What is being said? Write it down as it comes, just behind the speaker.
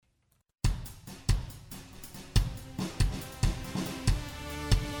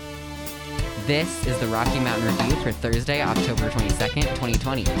This is the Rocky Mountain Review for Thursday, October 22nd,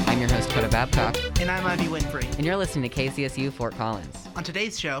 2020. I'm your host, Coda Babcock. And I'm Ivy Winfrey. And you're listening to KCSU Fort Collins. On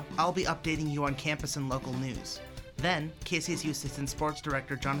today's show, I'll be updating you on campus and local news. Then, KCSU Assistant Sports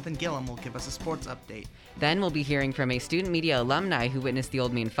Director Jonathan Gillum will give us a sports update. Then we'll be hearing from a student media alumni who witnessed the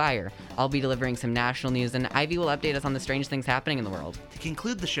Old Main fire. I'll be delivering some national news, and Ivy will update us on the strange things happening in the world. To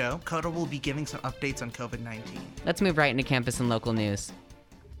conclude the show, Coda will be giving some updates on COVID-19. Let's move right into campus and local news.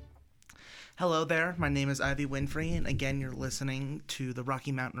 Hello there, my name is Ivy Winfrey, and again you're listening to the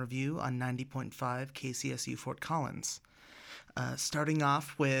Rocky Mountain Review on 90.5 KCSU Fort Collins. Starting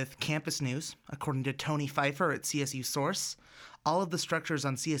off with campus news, according to Tony Pfeiffer at CSU Source, all of the structures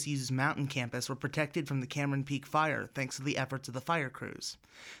on CSU's mountain campus were protected from the Cameron Peak Fire thanks to the efforts of the fire crews.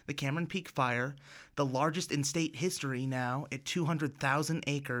 The Cameron Peak Fire, the largest in state history now at 200,000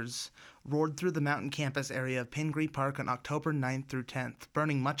 acres, roared through the mountain campus area of Pingree Park on October 9th through 10th,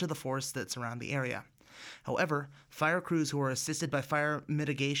 burning much of the forests that surround the area. However, fire crews who were assisted by fire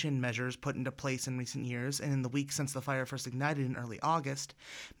mitigation measures put into place in recent years and in the weeks since the fire first ignited in early August,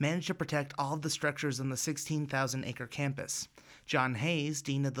 managed to protect all of the structures on the 16,000-acre campus. John Hayes,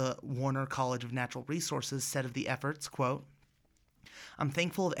 dean of the Warner College of Natural Resources, said of the efforts, quote, "I'm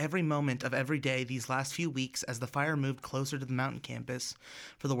thankful of every moment of every day these last few weeks as the fire moved closer to the mountain campus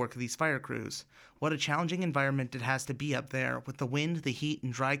for the work of these fire crews. What a challenging environment it has to be up there with the wind, the heat,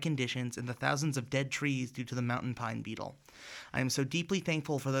 and dry conditions and the thousands of dead trees due to the mountain pine beetle. I am so deeply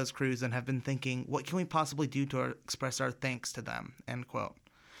thankful for those crews and have been thinking, what can we possibly do to express our thanks to them?" End quote.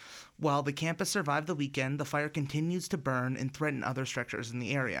 While the campus survived the weekend, the fire continues to burn and threaten other structures in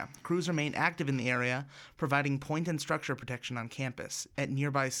the area. Crews remain active in the area, providing point and structure protection on campus, at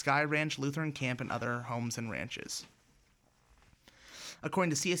nearby Sky Ranch Lutheran Camp and other homes and ranches.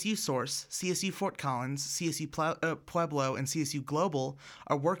 According to CSU Source, CSU Fort Collins, CSU Pueblo, and CSU Global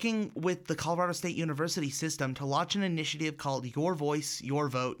are working with the Colorado State University system to launch an initiative called Your Voice, Your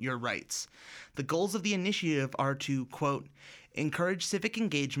Vote, Your Rights. The goals of the initiative are to, quote, encourage civic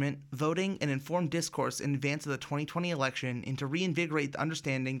engagement, voting, and informed discourse in advance of the 2020 election, and to reinvigorate the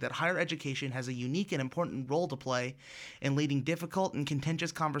understanding that higher education has a unique and important role to play in leading difficult and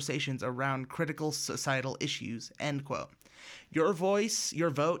contentious conversations around critical societal issues, end quote. Your Voice, Your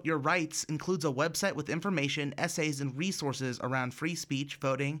Vote, Your Rights includes a website with information, essays, and resources around free speech,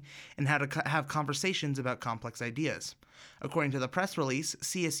 voting, and how to have conversations about complex ideas. According to the press release,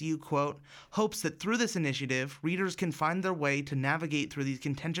 CSU, quote, hopes that through this initiative, readers can find their way to navigate through these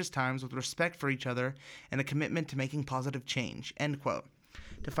contentious times with respect for each other and a commitment to making positive change, end quote.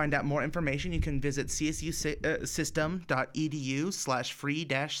 To find out more information, you can visit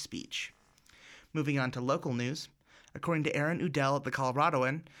csusystem.edu/free-speech. Moving on to local news. According to Aaron Udell at the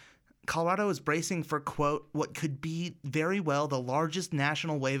Coloradoan, Colorado is bracing for, quote, what could be very well the largest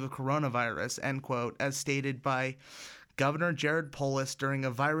national wave of coronavirus, end quote, as stated by Governor Jared Polis during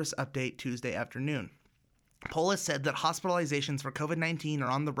a virus update Tuesday afternoon. Polis said that hospitalizations for COVID-19 are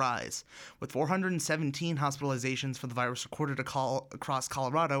on the rise, with 417 hospitalizations for the virus recorded across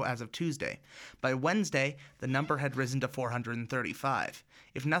Colorado as of Tuesday. By Wednesday, the number had risen to 435.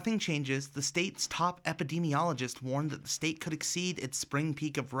 If nothing changes, the state's top epidemiologist warned that the state could exceed its spring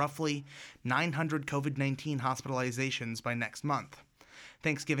peak of roughly 900 COVID-19 hospitalizations by next month.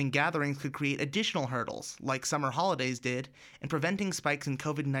 Thanksgiving gatherings could create additional hurdles, like summer holidays did, in preventing spikes in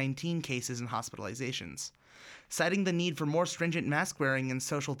COVID-19 cases and hospitalizations. Citing the need for more stringent mask wearing and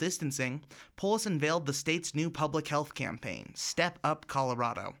social distancing, Polis unveiled the state's new public health campaign, Step Up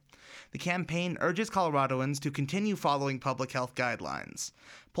Colorado. The campaign urges Coloradoans to continue following public health guidelines.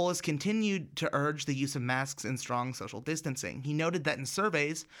 Polis continued to urge the use of masks and strong social distancing. He noted that in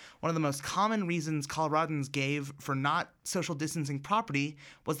surveys, one of the most common reasons Coloradans gave for not social distancing properly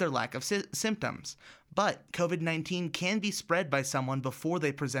was their lack of symptoms. But COVID-19 can be spread by someone before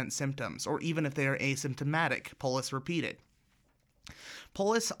they present symptoms, or even if they are asymptomatic, Polis repeated.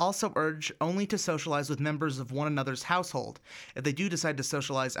 Polis also urged only to socialize with members of one another's household if they do decide to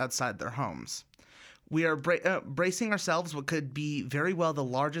socialize outside their homes. We are bracing ourselves what could be very well the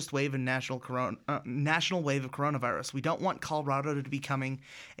largest wave in national wave of coronavirus. We don't want Colorado to becoming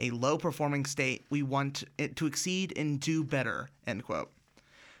a low-performing state. We want it to exceed and do better, end quote.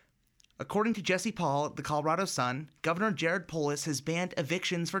 According to Jesse Paul at the Colorado Sun, Governor Jared Polis has banned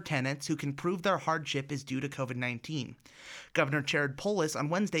evictions for tenants who can prove their hardship is due to COVID-19. Governor Jared Polis on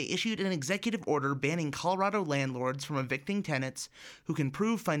Wednesday issued an executive order banning Colorado landlords from evicting tenants who can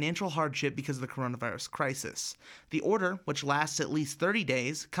prove financial hardship because of the coronavirus crisis. The order, which lasts at least 30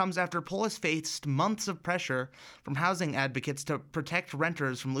 days, comes after Polis faced months of pressure from housing advocates to protect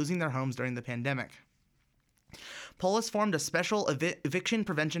renters from losing their homes during the pandemic. Polis formed a special eviction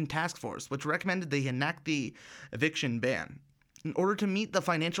prevention task force, which recommended they enact the eviction ban. In order to meet the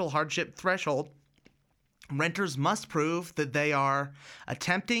financial hardship threshold, renters must prove that they are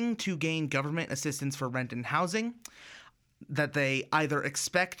attempting to gain government assistance for rent and housing, that they either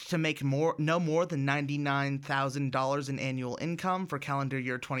expect to make no more than $99,000 in annual income for calendar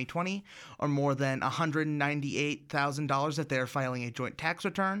year 2020, or more than $198,000 if they are filing a joint tax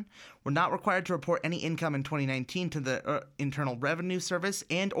return, were not required to report any income in 2019 to the Internal Revenue Service,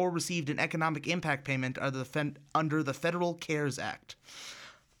 and or received an economic impact payment under the Federal CARES Act.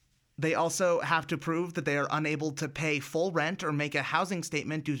 They also have to prove that they are unable to pay full rent or make a housing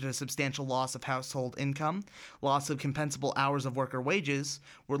statement due to a substantial loss of household income, loss of compensable hours of work or wages,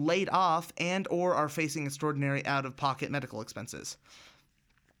 were laid off, and or are facing extraordinary out-of-pocket medical expenses.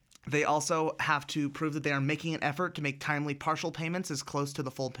 They also have to prove that they are making an effort to make timely partial payments as close to the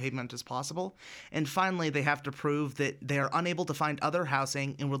full payment as possible. And finally, they have to prove that they are unable to find other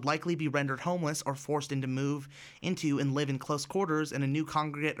housing and would likely be rendered homeless or forced into move into and live in close quarters in a new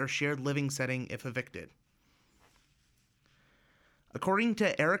congregate or shared living setting if evicted. According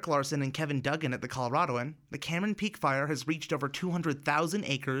to Eric Larson and Kevin Duggan at the Coloradoan, the Cameron Peak Fire has reached over 200,000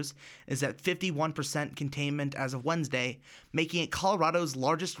 acres, is at 51% containment as of Wednesday, making it Colorado's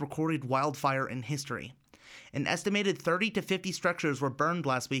largest recorded wildfire in history. An estimated 30 to 50 structures were burned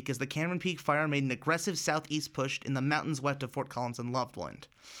last week as the Cameron Peak Fire made an aggressive southeast push in the mountains west of Fort Collins and Loveland.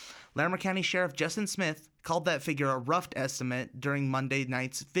 Larimer County Sheriff Justin Smith called that figure a rough estimate during Monday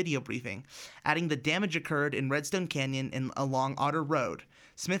night's video briefing, adding the damage occurred in Redstone Canyon and along Otter Road.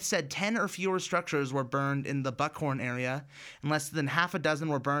 Smith said 10 or fewer structures were burned in the Buckhorn area, and less than half a dozen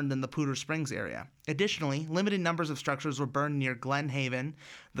were burned in the Poudre Springs area. Additionally, limited numbers of structures were burned near Glen Haven,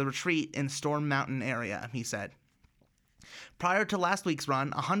 the Retreat, and Storm Mountain area, he said. Prior to last week's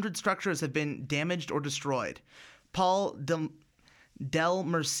run, 100 structures have been damaged or destroyed. Paul Del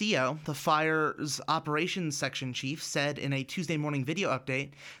Murcio, the fire's operations section chief, said in a Tuesday morning video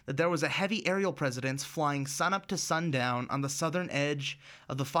update that there was a heavy aerial presence flying sunup to sundown on the southern edge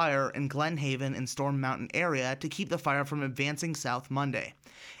of the fire in Glen Haven and Storm Mountain area to keep the fire from advancing south Monday.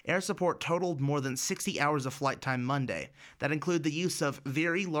 Air support totaled more than 60 hours of flight time Monday. That include the use of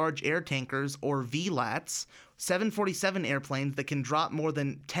very large air tankers, or VLATs, 747 airplanes that can drop more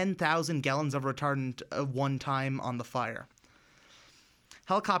than 10,000 gallons of retardant at one time on the fire.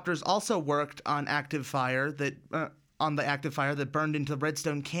 Helicopters also worked on the active fire that burned into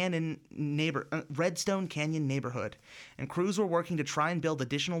Redstone Canyon neighborhood, and crews were working to try and build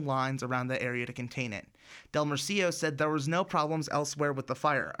additional lines around the area to contain it. Del Murcio said there was no problems elsewhere with the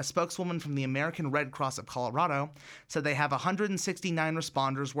fire. A spokeswoman from the American Red Cross of Colorado said they have 169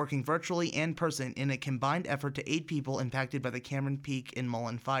 responders working virtually and in person in a combined effort to aid people impacted by the Cameron Peak and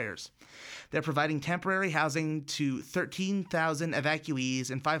Mullen fires. They're providing temporary housing to 13,000 evacuees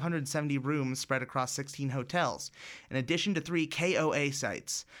and 570 rooms spread across 16 hotels, in addition to 3 KOA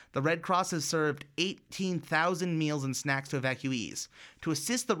sites. The Red Cross has served 18,000 meals and snacks to evacuees. To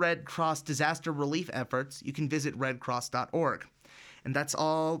assist the Red Cross disaster relief efforts, you can visit redcross.org. And that's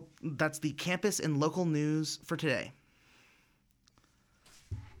all. That's the campus and local news for today.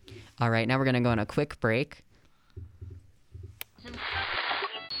 All right, now we're going to go on a quick break.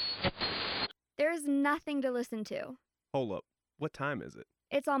 There's nothing to listen to. Hold up. What time is it?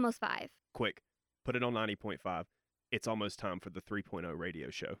 It's almost 5. Quick, put it on 90.5. It's almost time for the 3.0 radio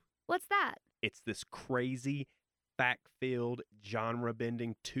show. What's that? It's this crazy, fact-filled,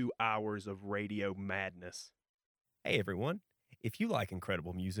 genre-bending 2 hours of radio madness. Hey, everyone. If you like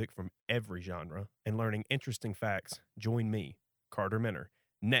incredible music from every genre and learning interesting facts, join me, Carter Minner,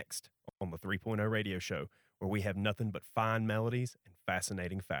 next on the 3.0 radio show, where we have nothing but fine melodies and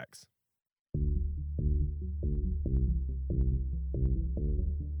fascinating facts.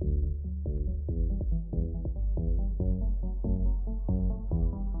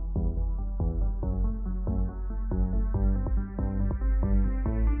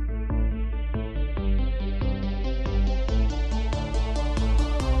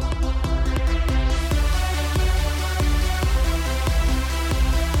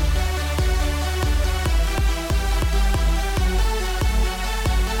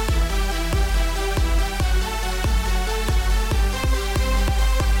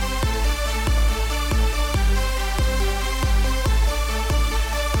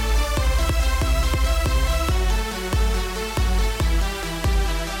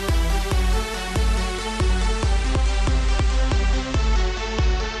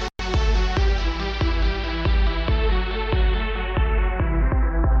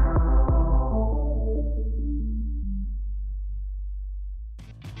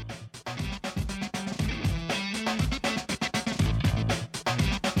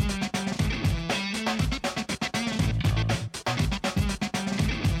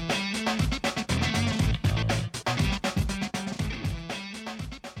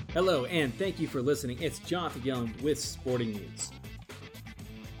 Hello, and thank you for listening. It's Jonathan Gillen with Sporting News.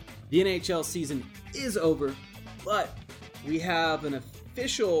 The NHL season is over, but we have an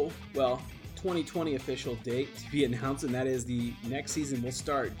official, 2020 official date to be announced, and that is the next season will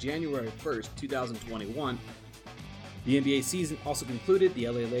start January 1st, 2021. The NBA season also concluded. The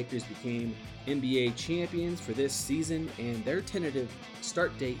LA Lakers became NBA champions for this season, and their tentative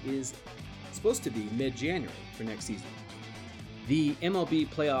start date is supposed to be mid-January for next season. The MLB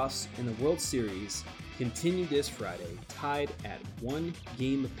playoffs and the World Series continue this Friday, tied at 1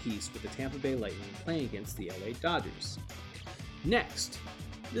 game apiece, with the Tampa Bay Lightning playing against the LA Dodgers. Next,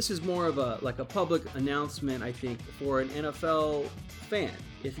 this is more of a public announcement, I think, for an NFL fan.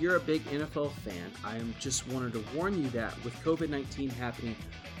 If you're a big NFL fan, I am just wanted to warn you that with COVID-19 happening,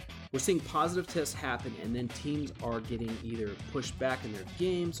 we're seeing positive tests happen, and then teams are getting either pushed back in their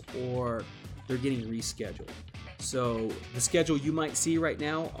games or they're getting rescheduled. So the schedule you might see right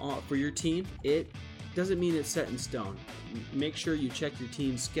now for your team, it doesn't mean it's set in stone. Make sure you check your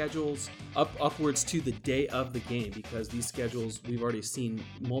team's schedules upwards to the day of the game, because these schedules, we've already seen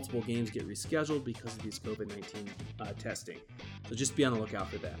multiple games get rescheduled because of these COVID-19 testing. So just be on the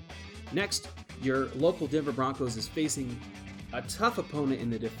lookout for that. Next, your local Denver Broncos is facing a tough opponent in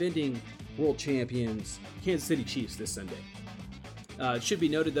the defending world champions Kansas City Chiefs this Sunday. It should be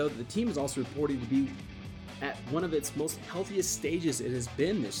noted, though, that the team is also reported to be at one of its most healthiest stages it has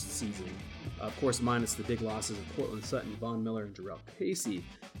been this season. Of course, minus the big losses of Cortland Sutton, Von Miller, and Jarrell Casey.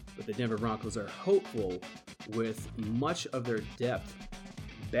 But the Denver Broncos are hopeful with much of their depth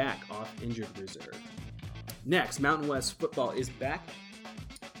back off injured reserve. Next, Mountain West football is back.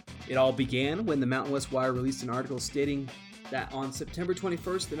 It all began when the Mountain West Wire released an article stating that on September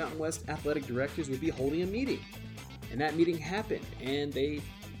 21st, the Mountain West athletic directors would be holding a meeting. And that meeting happened, and they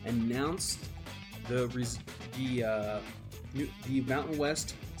announced the Mountain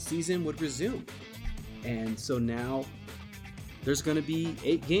West season would resume. And so now there's going to be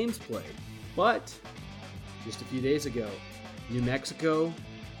 8 games played. But just a few days ago, New Mexico,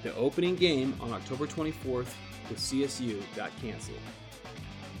 the opening game on October 24th with CSU, got canceled.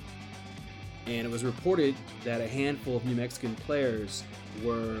 And it was reported that a handful of New Mexican players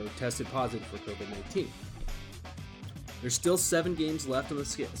were tested positive for COVID-19. There's still 7 games left on the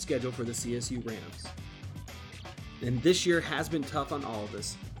schedule for the CSU Rams. And this year has been tough on all of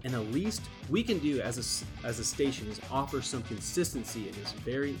us, and the least we can do as a station is offer some consistency in this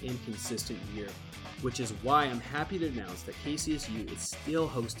very inconsistent year, which is why I'm happy to announce that KCSU is still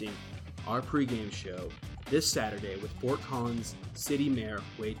hosting our pregame show this Saturday with Fort Collins City Mayor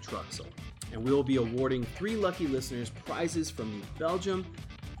Wade Truxell. And we will be awarding 3 lucky listeners prizes from New Belgium.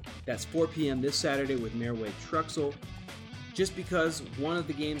 That's 4 p.m. this Saturday with Mayor Wade Truxell. Just because one of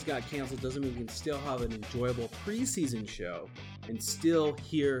the games got canceled doesn't mean we can still have an enjoyable preseason show and still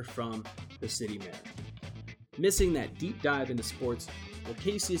hear from the city mayor. Missing that deep dive into sports? Well,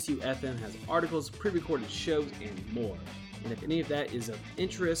 KCSU FM has articles, pre-recorded shows, and more. And if any of that is of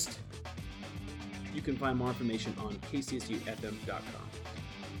interest, you can find more information on kcsufm.com.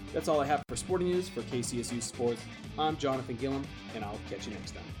 That's all I have for sporting news for KCSU Sports. I'm Jonathan Gillen, and I'll catch you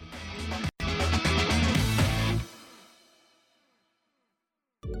next time.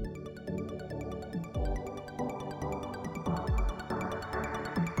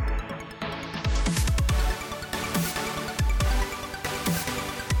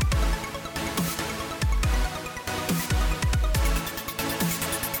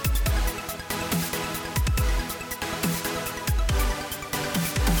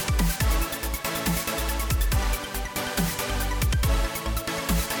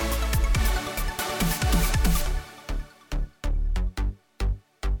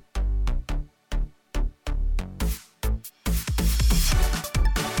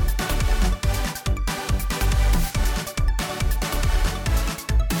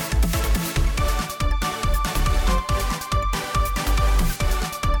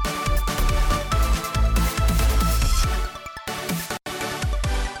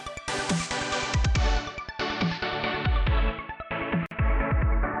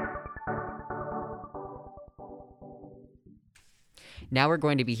 Now we're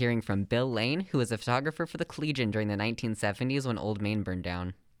going to be hearing from Bill Lane, who was a photographer for the Collegian during the 1970s when Old Main burned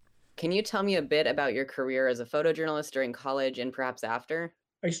down. Can you tell me a bit about your career as a photojournalist during college and perhaps after?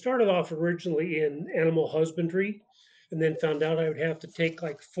 I started off originally in animal husbandry and then found out I would have to take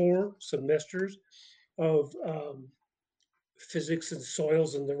like 4 semesters of physics and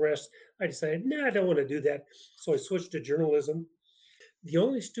soils and the rest. I decided, I don't want to do that. So I switched to journalism. The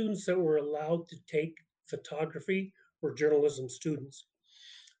only students that were allowed to take photography were journalism students.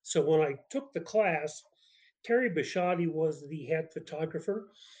 So when I took the class, Terry Bishotti was the head photographer,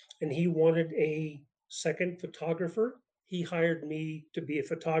 and he wanted a second photographer. He hired me to be a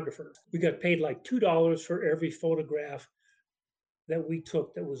photographer. We got paid like $2 for every photograph that we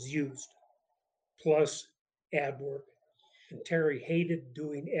took that was used, plus ad work. And Terry hated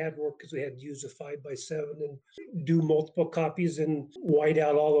doing ad work because we had to use a 5x7 and do multiple copies and white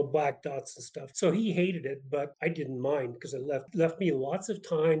out all the black dots and stuff. So he hated it, but I didn't mind because it left me lots of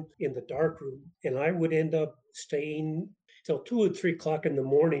time in the dark room. And I would end up staying till 2 or 3 o'clock in the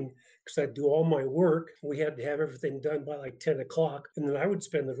morning because I'd do all my work. We had to have everything done by like 10 o'clock. And then I would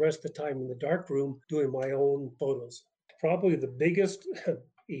spend the rest of the time in the dark room doing my own photos. Probably the biggest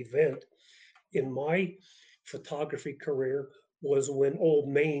event in my photography career was when Old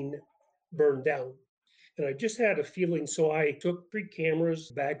Main burned down. And I just had a feeling, so I took 3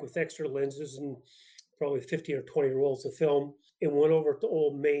 cameras, bag with extra lenses, and probably 15 or 20 rolls of film, and went over to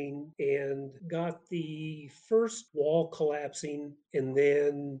Old Main and got the first wall collapsing and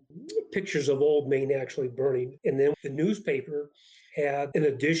then pictures of Old Main actually burning. And then the newspaper had an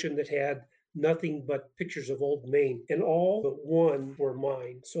edition that had nothing but pictures of Old Main, and all but one were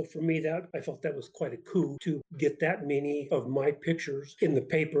mine. So for me, that I felt that was quite a coup to get that many of my pictures in the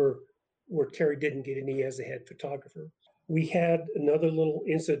paper where Terry didn't get any as a head photographer. We had another little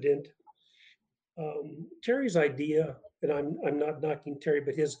incident. Terry's idea, and I'm not knocking Terry,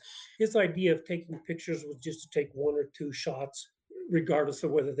 but his idea of taking pictures was just to take 1 or 2 shots, regardless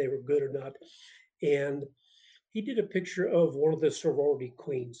of whether they were good or not. And he did a picture of one of the sorority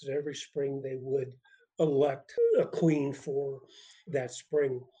queens. Every spring they would elect a queen for that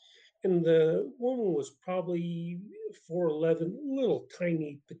spring. And the woman was probably 4'11", little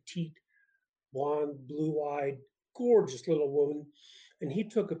tiny, petite, blonde, blue-eyed, gorgeous little woman. And he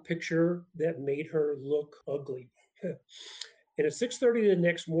took a picture that made her look ugly. And at 6:30 the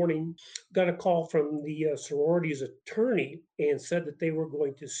next morning, got a call from the sorority's attorney and said that they were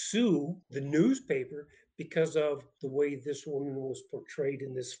going to sue the newspaper because of the way this woman was portrayed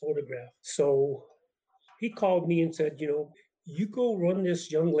in this photograph. So he called me and said, you go run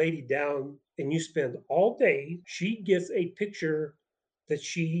this young lady down and you spend all day. She gets a picture that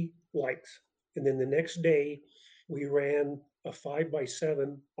she likes. And then the next day, we ran a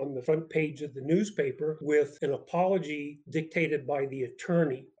 5x7 on the front page of the newspaper with an apology dictated by the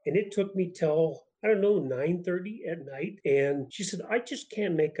attorney. And it took me till, 9:30 at night. And she said, I just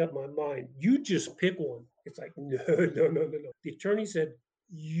can't make up my mind. You just pick one. It's like, no. The attorney said,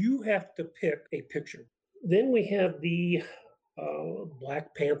 you have to pick a picture. Then we have the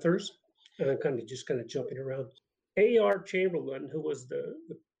Black Panthers. I'm kind of jumping around. A.R. Chamberlain, who was the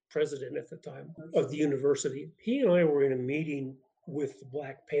president at the time of the university, he and I were in a meeting with the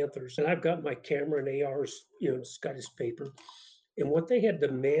Black Panthers, and I've got my camera and AR's, it's got his paper. And what they had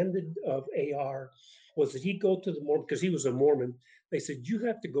demanded of AR was that he go to the Mormon, because he was a Mormon. They said, you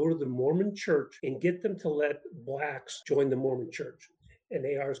have to go to the Mormon church and get them to let blacks join the Mormon church. And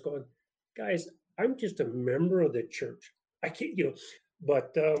AR's going, guys, I'm just a member of the church. I can't,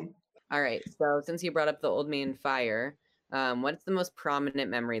 but. All right. So since you brought up the Old Main fire, what's the most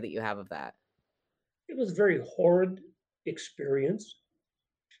prominent memory that you have of that? It was a very horrid experience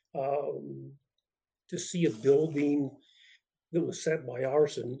to see a building that was set by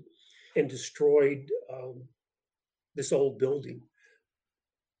arson and destroyed this old building.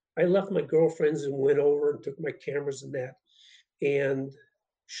 I left my girlfriends and went over and took my cameras and that and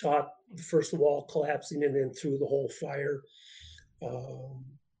shot the first wall collapsing and then through the whole fire.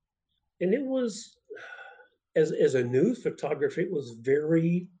 And it was, as a news photographer, it was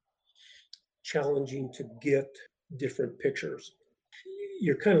very challenging to get different pictures.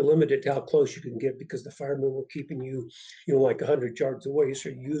 You're kind of limited to how close you can get because the firemen were keeping you, like 100 yards away. So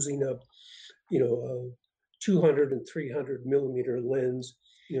you're using a 200 and 300 millimeter lens,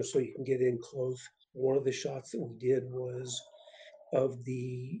 so you can get in close. One of the shots that we did was of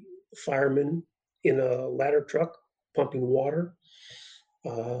the firemen in a ladder truck pumping water.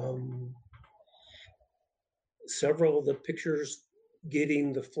 Several of the pictures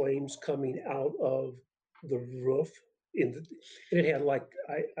getting the flames coming out of the roof. And it had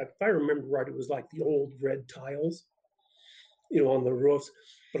if I remember right, it was like the old red tiles, on the roofs,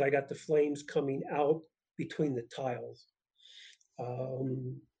 but I got the flames coming out between the tiles.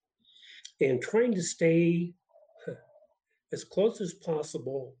 And trying to stay as close as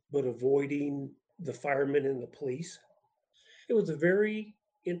possible, but avoiding the firemen and the police. It was a very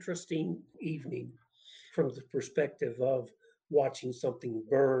interesting evening from the perspective of watching something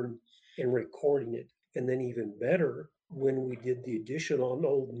burn and recording it. And then even better, when we did the addition on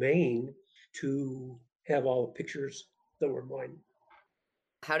Old Main to have all the pictures that were mine.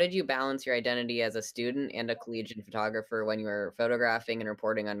 How did you balance your identity as a student and a collegiate photographer when you were photographing and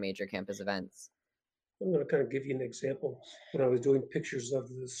reporting on major campus events? I'm going to kind of give you an example. When I was doing pictures of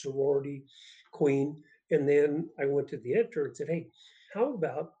the sorority queen, and then I went to the editor and said, hey, how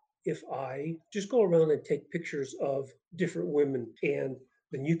about if I just go around and take pictures of different women, and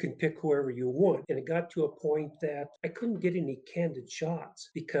then you can pick whoever you want. And it got to a point that I couldn't get any candid shots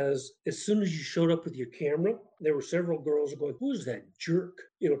because as soon as you showed up with your camera, there were several girls going, who's that jerk?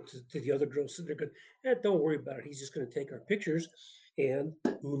 To the other girls sitting there going, don't worry about it. He's just going to take our pictures. And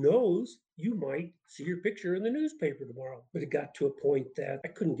who knows, you might see your picture in the newspaper tomorrow. But it got to a point that I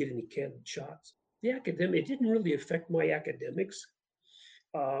couldn't get any candid shots. It didn't really affect my academics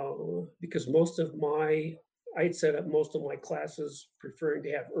because I'd set up most of my classes preferring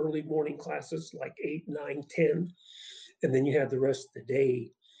to have early morning classes like 8, 9, 10. And then you had the rest of the day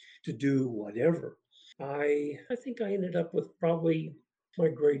to do whatever. I think I ended up with probably, my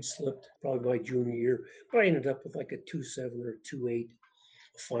grade slipped probably my junior year, but I ended up with like a 2.7 or a 2.8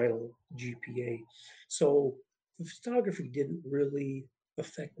 final GPA. So the photography didn't really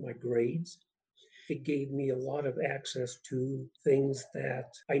affect my grades. It gave me a lot of access to things that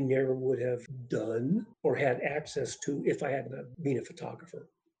I never would have done or had access to if I had not been a photographer.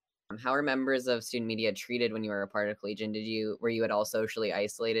 How are members of student media treated when you were a part of Collegian? Were you at all socially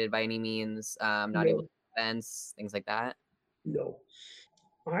isolated by any means? Not able No, to events, things like that? no.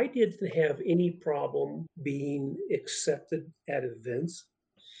 I didn't have any problem being accepted at events,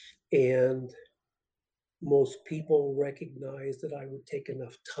 and most people recognized that I would take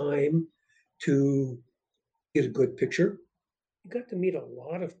enough time to get a good picture. You got to meet a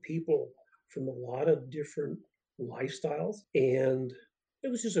lot of people from a lot of different lifestyles, and it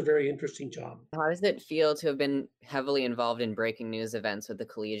was just a very interesting job. How does it feel to have been heavily involved in breaking news events with the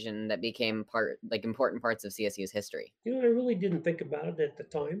Collegian that became important parts of CSU's history? I really didn't think about it at the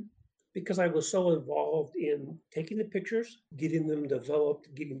time because I was so involved in taking the pictures, getting them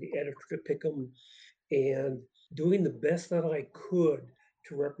developed, getting the editor to pick them, and doing the best that I could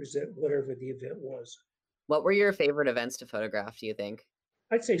to represent whatever the event was. What were your favorite events to photograph, do you think?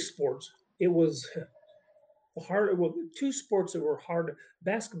 I'd say sports. It was two sports that were hard.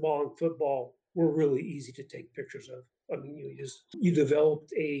 Basketball and football were really easy to take pictures of. I mean, you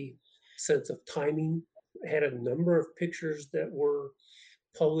developed a sense of timing. I had a number of pictures that were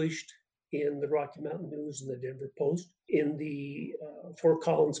published in the Rocky Mountain News and the Denver Post. In the Fort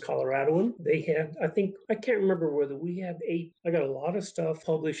Collins, Coloradoan, they had, I can't remember whether we had 8. I got a lot of stuff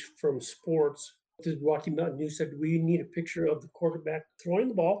published from sports. The Rocky Mountain News said, we need a picture of the quarterback throwing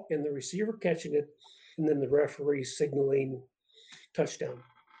the ball and the receiver catching it, and then the referee signaling touchdown.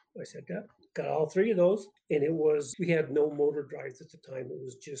 I said, got all 3 of those. And we had no motor drives at the time. It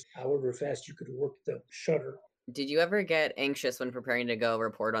was just however fast you could work the shutter. Did you ever get anxious when preparing to go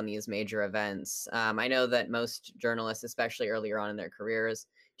report on these major events? I know that most journalists, especially earlier on in their careers,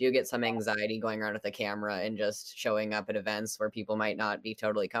 do get some anxiety going around with a camera and just showing up at events where people might not be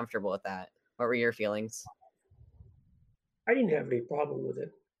totally comfortable with that. What were your feelings? I didn't have any problem with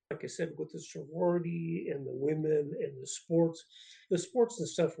it. Like I said, with the sorority and the women and the sports and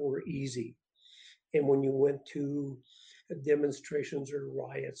stuff were easy. And when you went to demonstrations or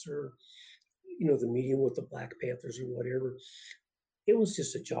riots or, the meeting with the Black Panthers or whatever, it was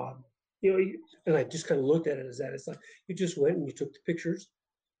just a job. And I just kind of looked at it as that. It's like you just went and you took the pictures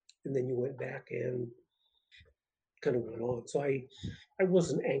and then you went back and kind of went on. So I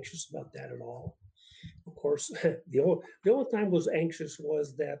wasn't anxious about that at all. Of course, the only time I was anxious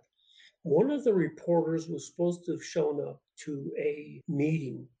was that one of the reporters was supposed to have shown up to a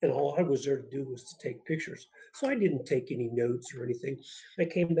meeting, and all I was there to do was to take pictures. So I didn't take any notes or anything. I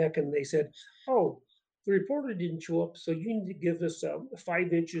came back and they said, "Oh, the reporter didn't show up, so you need to give us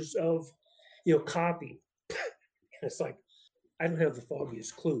 5 inches of, copy." And it's like, I don't have the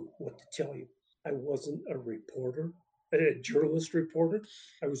foggiest clue what to tell you. I wasn't a reporter, a journalist reporter.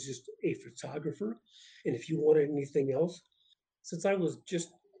 I was just a photographer. And if you wanted anything else, since I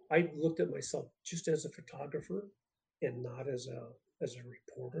looked at myself just as a photographer and not as a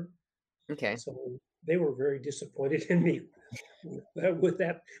reporter. Okay. So they were very disappointed in me with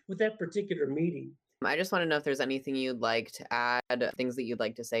that particular meeting. I just want to know if there's anything you'd like to add, things that you'd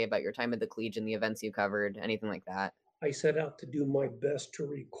like to say about your time at the Collegian, the events you covered, anything like that. I set out to do my best to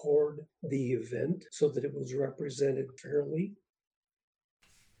record the event so that it was represented fairly.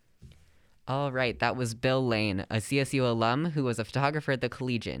 All right, that was Bill Lane, a CSU alum who was a photographer at the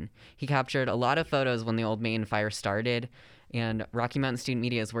Collegian. He captured a lot of photos when the Old Main fire started, and Rocky Mountain Student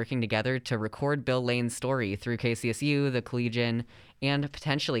Media is working together to record Bill Lane's story through KCSU, the Collegian, and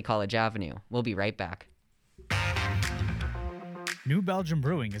potentially College Avenue. We'll be right back. New Belgium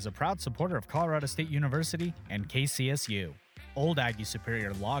Brewing is a proud supporter of Colorado State University and KCSU. Old Aggie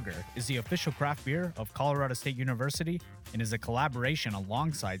Superior Lager is the official craft beer of Colorado State University and is a collaboration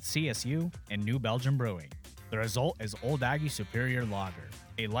alongside CSU and New Belgium Brewing. The result is Old Aggie Superior Lager,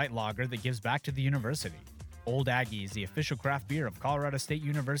 a light lager that gives back to the university. Old Aggie is the official craft beer of Colorado State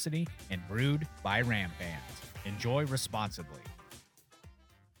University and brewed by Ram fans. Enjoy responsibly.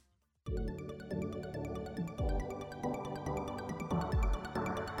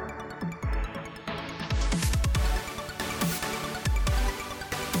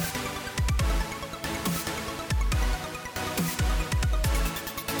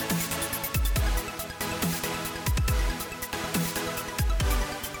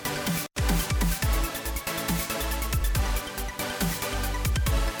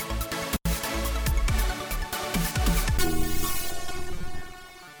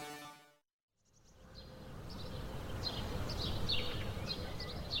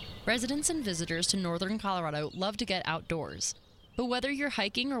 Residents and visitors to northern Colorado love to get outdoors. But whether you're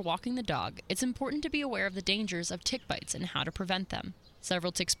hiking or walking the dog, it's important to be aware of the dangers of tick bites and how to prevent them.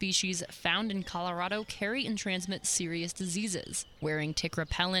 Several tick species found in Colorado carry and transmit serious diseases. Wearing tick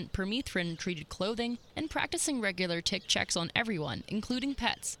repellent, permethrin-treated clothing, and practicing regular tick checks on everyone, including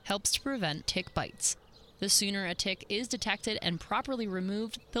pets, helps to prevent tick bites. The sooner a tick is detected and properly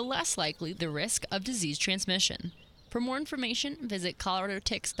removed, the less likely the risk of disease transmission. For more information, visit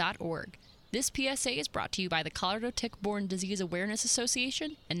coloradoticks.org. This PSA is brought to you by the Colorado Tick-Borne Disease Awareness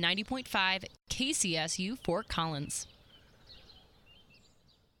Association and 90.5 KCSU Fort Collins.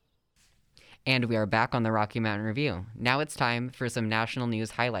 And we are back on the Rocky Mountain Review. Now it's time for some national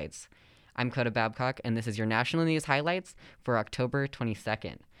news highlights. I'm Coda Babcock, and this is your national news highlights for October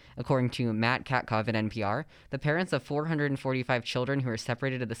 22nd. According to Matt Katkov at NPR, the parents of 445 children who are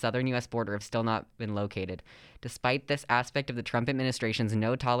separated at the southern U.S. border have still not been located. Despite this aspect of the Trump administration's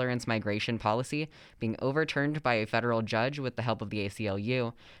no-tolerance migration policy being overturned by a federal judge with the help of the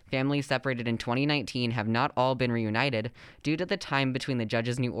ACLU, families separated in 2019 have not all been reunited due to the time between the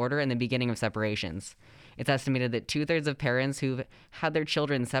judge's new order and the beginning of separations. It's estimated that 2/3 of parents who've had their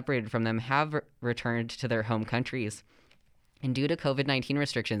children separated from them have returned to their home countries. And due to COVID-19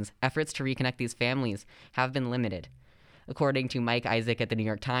 restrictions, efforts to reconnect these families have been limited. According to Mike Isaac at the New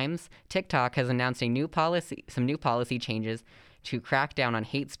York Times, TikTok has announced some new policy changes to crack down on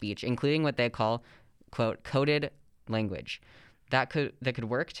hate speech, including what they call, quote, coded language. That could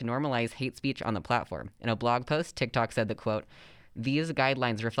work to normalize hate speech on the platform. In a blog post, TikTok said that, quote, these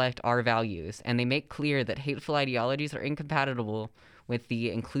guidelines reflect our values, and they make clear that hateful ideologies are incompatible with the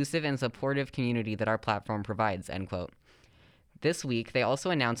inclusive and supportive community that our platform provides, end quote. This week, they also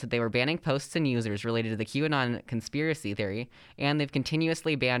announced that they were banning posts and users related to the QAnon conspiracy theory, and they've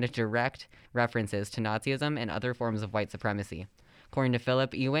continuously banned direct references to Nazism and other forms of white supremacy. According to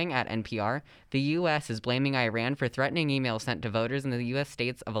Philip Ewing at NPR, the U.S. is blaming Iran for threatening emails sent to voters in the U.S.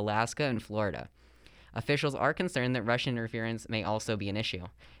 states of Alaska and Florida. Officials are concerned that Russian interference may also be an issue.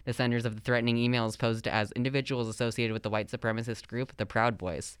 The senders of the threatening emails posed as individuals associated with the white supremacist group, the Proud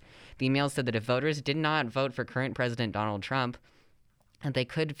Boys. The emails said that if voters did not vote for current President Donald Trump, and they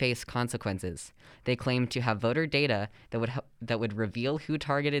could face consequences. They claimed to have voter data that would reveal who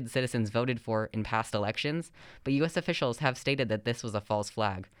targeted citizens voted for in past elections, but U.S. officials have stated that this was a false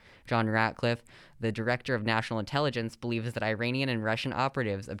flag. John Ratcliffe, the director of national intelligence, believes that Iranian and Russian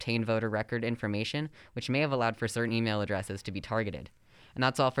operatives obtained voter record information, which may have allowed for certain email addresses to be targeted. And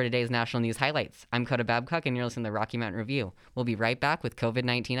that's all for today's national news highlights. I'm Coda Babcock, and you're listening to the Rocky Mountain Review. We'll be right back with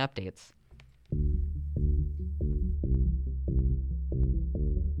COVID-19 updates.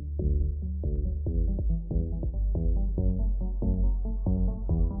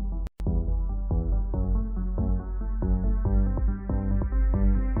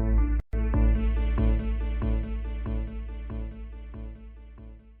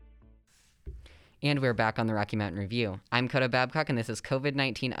 And we're back on the Rocky Mountain Review. I'm Coda Babcock, and this is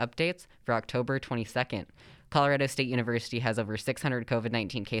COVID-19 updates for October 22nd. Colorado State University has over 600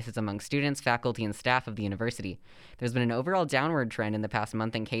 COVID-19 cases among students, faculty, and staff of the university. There's been an overall downward trend in the past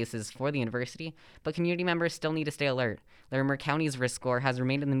month in cases for the university, but community members still need to stay alert. Larimer County's risk score has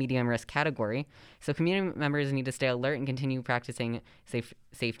remained in the medium risk category, so community members need to stay alert and continue practicing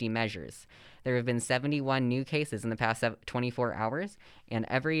safety measures. There have been 71 new cases in the past 24 hours, and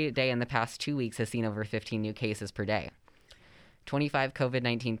every day in the past 2 weeks has seen over 15 new cases per day. 25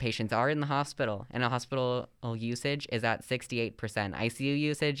 COVID-19 patients are in the hospital, and hospital usage is at 68%. ICU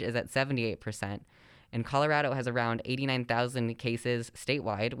usage is at 78%. And Colorado has around 89,000 cases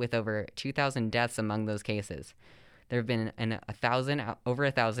statewide, with over 2,000 deaths among those cases. There have been over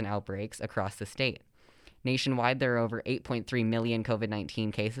 1,000 outbreaks across the state. Nationwide, there are over 8.3 million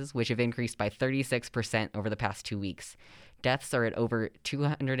COVID-19 cases, which have increased by 36% over the past 2 weeks. Deaths are at over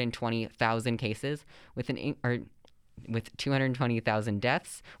 220,000 cases, with 220,000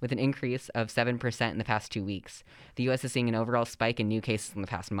 deaths, with an increase of 7% in the past 2 weeks. The U.S. is seeing an overall spike in new cases in the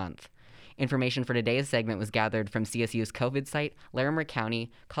past month. Information for today's segment was gathered from CSU's COVID site, Larimer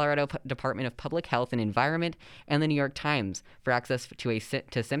County, Colorado Department of Public Health and Environment, and the New York Times. For access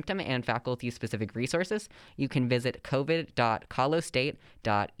to symptom and faculty-specific resources, you can visit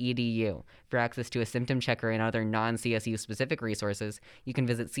covid.colostate.edu. For access to a symptom checker and other non-CSU-specific resources, you can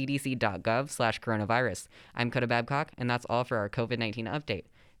visit cdc.gov/coronavirus. I'm Coda Babcock, and that's all for our COVID-19 update.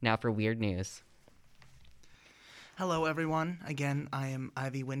 Now for weird news. Hello, everyone. Again, I am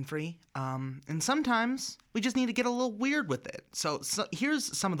Ivy Winfrey. And sometimes we just need to get a little weird with it. So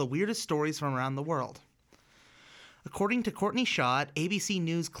here's some of the weirdest stories from around the world. According to Courtney Shaw at ABC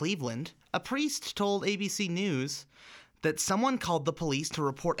News Cleveland, a priest told ABC News that someone called the police to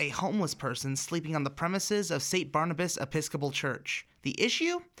report a homeless person sleeping on the premises of St. Barnabas Episcopal Church. The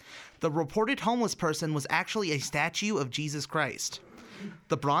issue? The reported homeless person was actually a statue of Jesus Christ.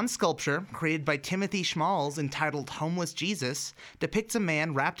 The bronze sculpture, created by Timothy Schmalz, entitled Homeless Jesus, depicts a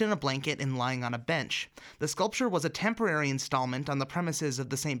man wrapped in a blanket and lying on a bench. The sculpture was a temporary installment on the premises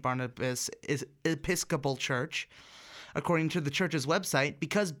of the St. Barnabas Episcopal Church. According to the church's website,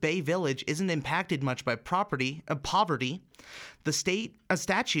 because Bay Village isn't impacted much by poverty, a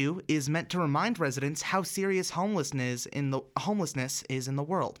statue is meant to remind residents how serious homelessness is in the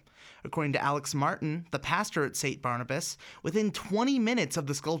world. According to Alex Martin, the pastor at St. Barnabas, within 20 minutes of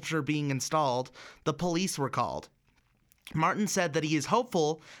the sculpture being installed, the police were called. Martin said that he is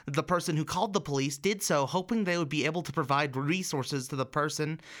hopeful that the person who called the police did so hoping they would be able to provide resources to the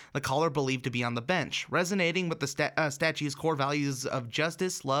person the caller believed to be on the bench, resonating with the statue's core values of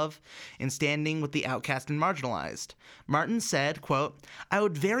justice, love, and standing with the outcast and marginalized. Martin said, quote, "I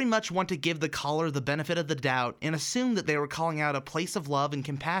would very much want to give the caller the benefit of the doubt and assume that they were calling out a place of love and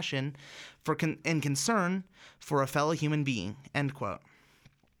compassion and concern for a fellow human being," end quote.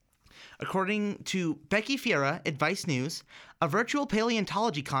 According to Becky Fiera at Vice News, a virtual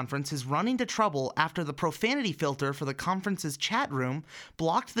paleontology conference is running into trouble after the profanity filter for the conference's chat room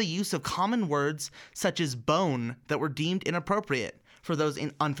blocked the use of common words such as bone that were deemed inappropriate. For those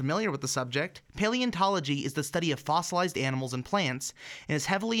unfamiliar with the subject, paleontology is the study of fossilized animals and plants and is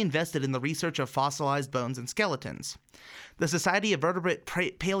heavily invested in the research of fossilized bones and skeletons. The Society of Vertebrate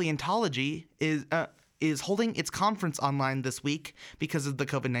Paleontology is holding its conference online this week because of the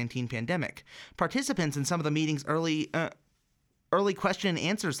COVID-19 pandemic. Participants in some of the meeting's early question and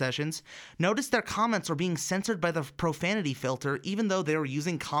answer sessions noticed their comments were being censored by the profanity filter even though they were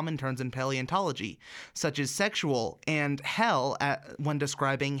using common terms in paleontology, such as sexual and hell when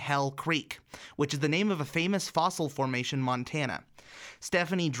describing Hell Creek, which is the name of a famous fossil formation in Montana.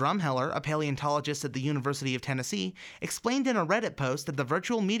 Stephanie Drumheller, a paleontologist at the University of Tennessee, explained in a Reddit post that the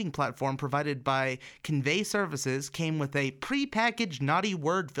virtual meeting platform provided by Convey Services came with a pre-packaged naughty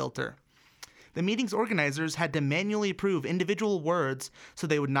word filter. The meeting's organizers had to manually approve individual words so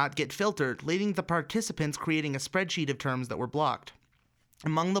they would not get filtered, leading the participants creating a spreadsheet of terms that were blocked.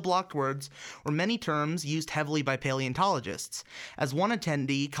 Among the blocked words were many terms used heavily by paleontologists. As one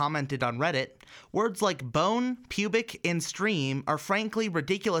attendee commented on Reddit, words like bone, pubic, and stream are frankly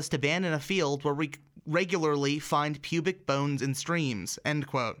ridiculous to ban in a field where we regularly find pubic bones in streams, end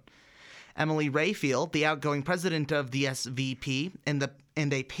quote. Emily Rayfield, the outgoing president of the SVP and a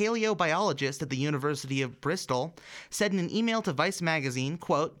paleobiologist at the University of Bristol, said in an email to Vice magazine,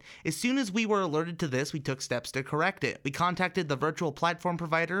 quote, "As soon as we were alerted to this, we took steps to correct it. We contacted the virtual platform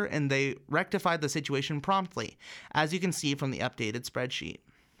provider and they rectified the situation promptly, as you can see from the updated spreadsheet."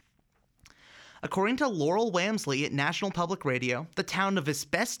 According to Laurel Wamsley at National Public Radio, the town of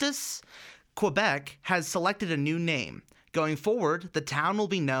Asbestos, Quebec, has selected a new name. Going forward, the town will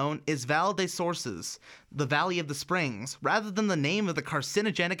be known as Val des Sources, the Valley of the Springs, rather than the name of the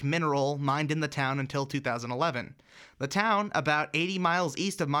carcinogenic mineral mined in the town until 2011. The town, about 80 miles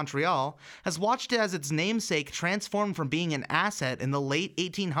east of Montreal, has watched as its namesake transformed from being an asset in the late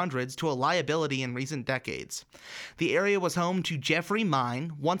 1800s to a liability in recent decades. The area was home to Jeffrey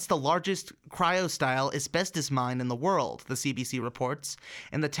Mine, once the largest cryo-style asbestos mine in the world, the CBC reports,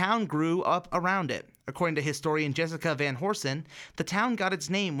 and the town grew up around it. According to historian Jessica Van Horsen, the town got its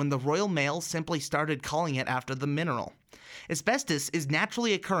name when the Royal Mail simply started calling it after the mineral. Asbestos is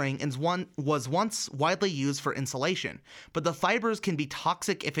naturally occurring and was once widely used for insulation, but the fibers can be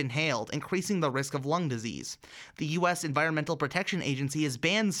toxic if inhaled, increasing the risk of lung disease. The U.S. Environmental Protection Agency has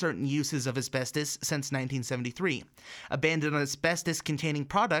banned certain uses of asbestos since 1973. A ban on asbestos-containing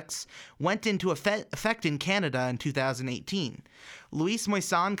products went into effect in Canada in 2018. Louis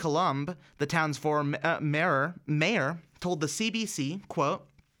Moisson-Colombe, the town's former mayor, told the CBC, quote,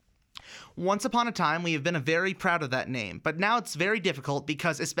 "Once upon a time, we have been very proud of that name, but now it's very difficult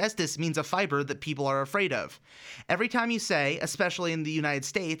because asbestos means a fiber that people are afraid of. Every time you say, especially in the United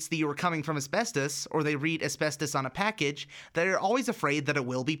States, that you are coming from asbestos, or they read asbestos on a package, they are always afraid that it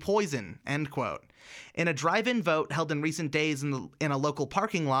will be poison," end quote. In a drive-in vote held in recent days in a local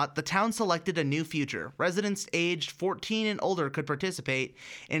parking lot, the town selected a new future. Residents aged 14 and older could participate,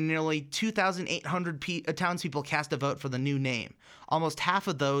 and nearly 2,800 townspeople cast a vote for the new name, almost half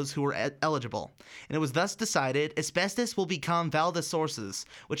of those who were eligible. And it was thus decided asbestos will become Valdes Sources,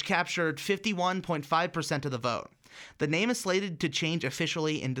 which captured 51.5% of the vote. The name is slated to change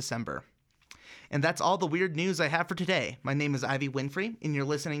officially in December. And that's all the weird news I have for today. My name is Ivy Winfrey, and you're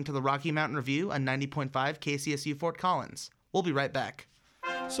listening to the Rocky Mountain Review on 90.5 KCSU Fort Collins. We'll be right back.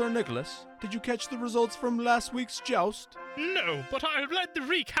 Sir Nicholas, did you catch the results from last week's joust? No, but I read the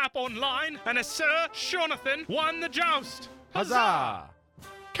recap online, and Sir Jonathan won the joust. Huzzah!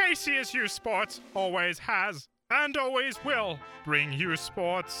 KCSU Sports always has, and always will, bring you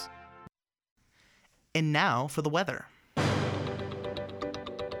sports. And now for the weather.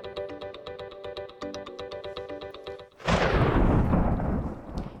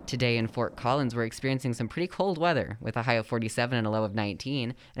 Today in Fort Collins, we're experiencing some pretty cold weather with a high of 47 and a low of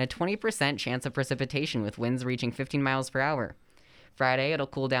 19, and a 20% chance of precipitation with winds reaching 15 miles per hour. Friday, it'll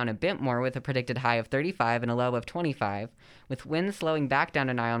cool down a bit more with a predicted high of 35 and a low of 25, with winds slowing back down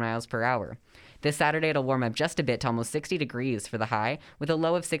to 9 miles per hour. This Saturday, it'll warm up just a bit to almost 60 degrees for the high, with a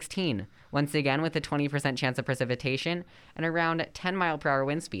low of 16, once again with a 20% chance of precipitation and around 10 mile per hour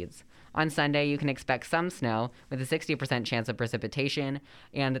wind speeds. On Sunday, you can expect some snow with a 60% chance of precipitation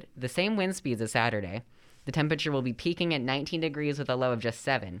and the same wind speeds as Saturday. The temperature will be peaking at 19 degrees with a low of just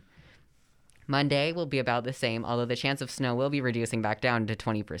 7. Monday will be about the same, although the chance of snow will be reducing back down to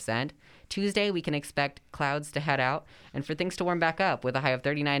 20%. Tuesday, we can expect clouds to head out and for things to warm back up with a high of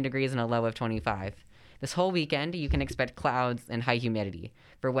 39 degrees and a low of 25. This whole weekend, you can expect clouds and high humidity.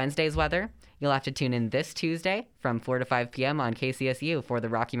 For Wednesday's weather, you'll have to tune in this Tuesday from 4 to 5 p.m. on KCSU for the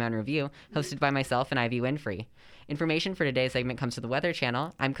Rocky Mountain Review, hosted by myself and Ivy Winfrey. Information for today's segment comes to the Weather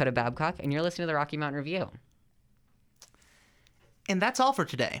Channel. I'm Coda Babcock, and you're listening to the Rocky Mountain Review. And that's all for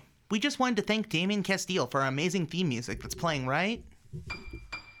today. We just wanted to thank Damien Castile for our amazing theme music that's playing right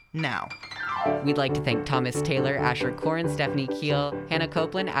now. We'd like to thank Thomas Taylor, Asher Korn, Stephanie Keel, Hannah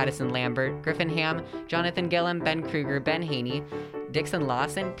Copeland, Addison Lambert, Griffin Ham, Jonathan Gillum, Ben Kruger, Ben Haney, Dixon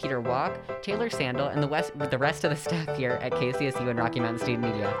Lawson, Peter Walk, Taylor Sandel, and the rest of the staff here at KCSU and Rocky Mountain Student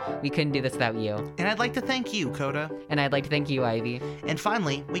Media. We couldn't do this without you. And I'd like to thank you, Coda. And I'd like to thank you, Ivy. And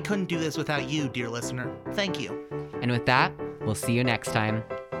finally, we couldn't do this without you, dear listener. Thank you. And with that, we'll see you next time.